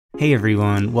Hey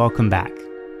everyone, welcome back.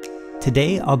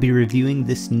 Today I'll be reviewing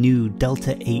this new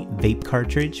Delta 8 vape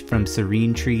cartridge from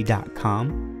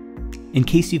SereneTree.com. In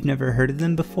case you've never heard of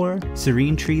them before,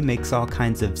 Serene Tree makes all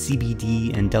kinds of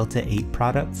CBD and Delta 8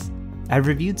 products. I've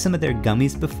reviewed some of their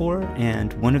gummies before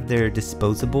and one of their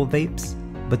disposable vapes,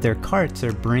 but their carts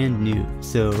are brand new,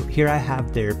 so here I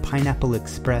have their Pineapple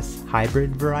Express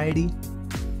hybrid variety.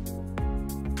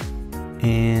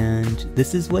 And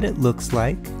this is what it looks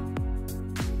like.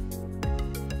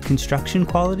 Construction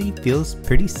quality feels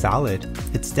pretty solid.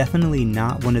 It's definitely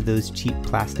not one of those cheap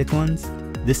plastic ones.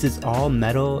 This is all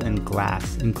metal and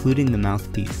glass, including the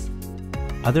mouthpiece.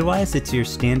 Otherwise, it's your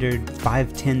standard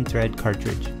 510 thread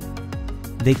cartridge.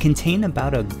 They contain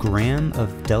about a gram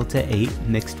of Delta 8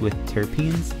 mixed with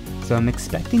terpenes, so I'm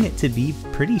expecting it to be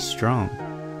pretty strong.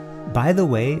 By the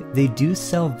way, they do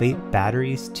sell vape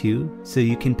batteries too, so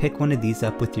you can pick one of these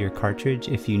up with your cartridge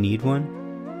if you need one.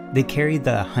 They carry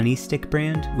the Honey Stick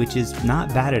brand, which is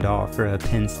not bad at all for a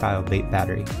pen-style vape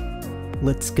battery.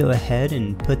 Let's go ahead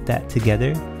and put that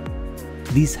together.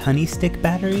 These Honey Stick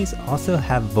batteries also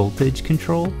have voltage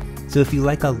control, so if you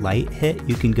like a light hit,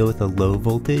 you can go with a low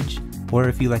voltage, or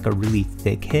if you like a really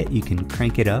thick hit, you can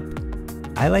crank it up.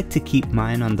 I like to keep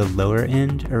mine on the lower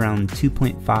end, around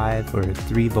 2.5 or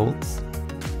 3 volts.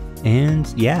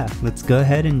 And yeah, let's go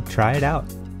ahead and try it out.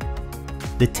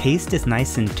 The taste is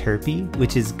nice and terpy,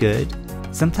 which is good.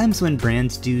 Sometimes when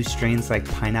brands do strains like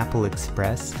Pineapple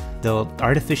Express, they'll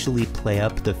artificially play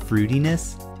up the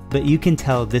fruitiness, but you can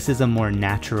tell this is a more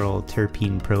natural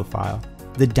terpene profile.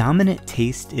 The dominant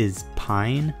taste is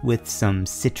pine with some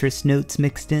citrus notes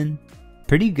mixed in.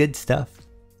 Pretty good stuff.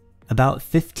 About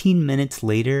 15 minutes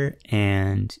later,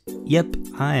 and yep,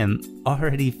 I am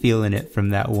already feeling it from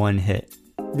that one hit.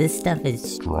 This stuff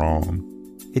is strong.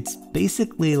 It's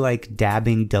basically like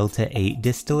dabbing Delta 8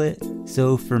 distillate,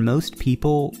 so for most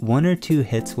people, 1 or 2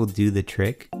 hits will do the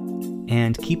trick.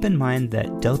 And keep in mind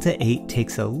that Delta 8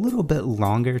 takes a little bit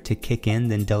longer to kick in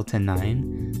than Delta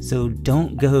 9, so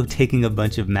don't go taking a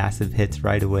bunch of massive hits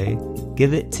right away.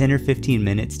 Give it 10 or 15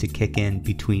 minutes to kick in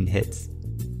between hits.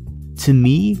 To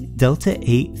me, Delta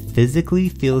 8 physically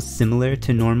feels similar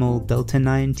to normal Delta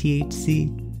 9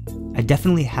 THC. I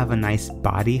definitely have a nice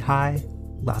body high,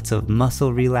 lots of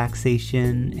muscle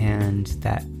relaxation, and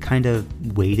that kind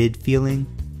of weighted feeling.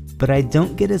 But I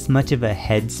don't get as much of a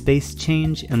headspace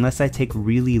change unless I take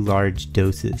really large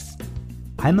doses.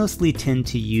 I mostly tend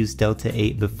to use Delta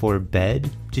 8 before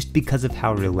bed just because of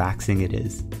how relaxing it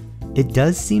is. It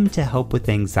does seem to help with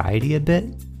anxiety a bit,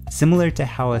 similar to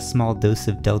how a small dose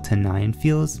of Delta 9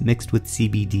 feels mixed with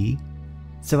CBD.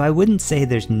 So I wouldn't say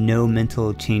there's no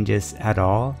mental changes at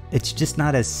all, it's just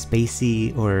not as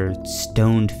spacey or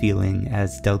stoned feeling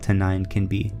as Delta 9 can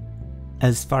be.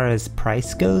 As far as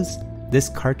price goes, this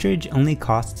cartridge only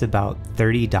costs about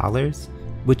 $30,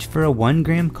 which for a 1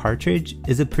 gram cartridge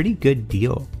is a pretty good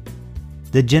deal.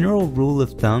 The general rule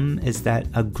of thumb is that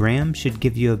a gram should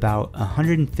give you about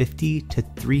 150 to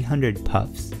 300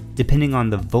 puffs, depending on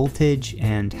the voltage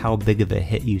and how big of a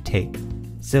hit you take.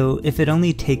 So if it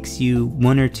only takes you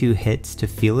 1 or 2 hits to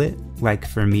feel it, like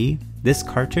for me, this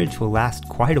cartridge will last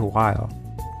quite a while.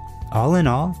 All in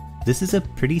all, this is a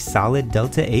pretty solid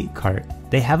Delta 8 cart.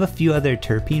 They have a few other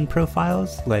terpene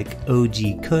profiles like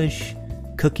OG Kush,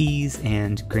 Cookies,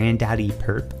 and Granddaddy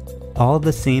Perp, all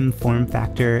the same form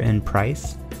factor and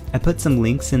price. I put some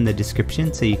links in the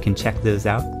description so you can check those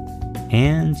out.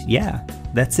 And yeah,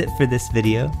 that's it for this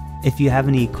video. If you have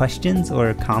any questions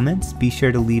or comments, be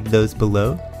sure to leave those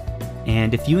below.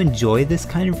 And if you enjoy this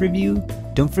kind of review,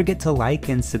 don't forget to like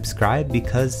and subscribe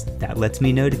because that lets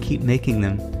me know to keep making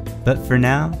them. But for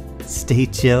now, stay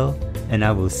chill, and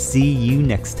I will see you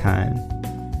next time.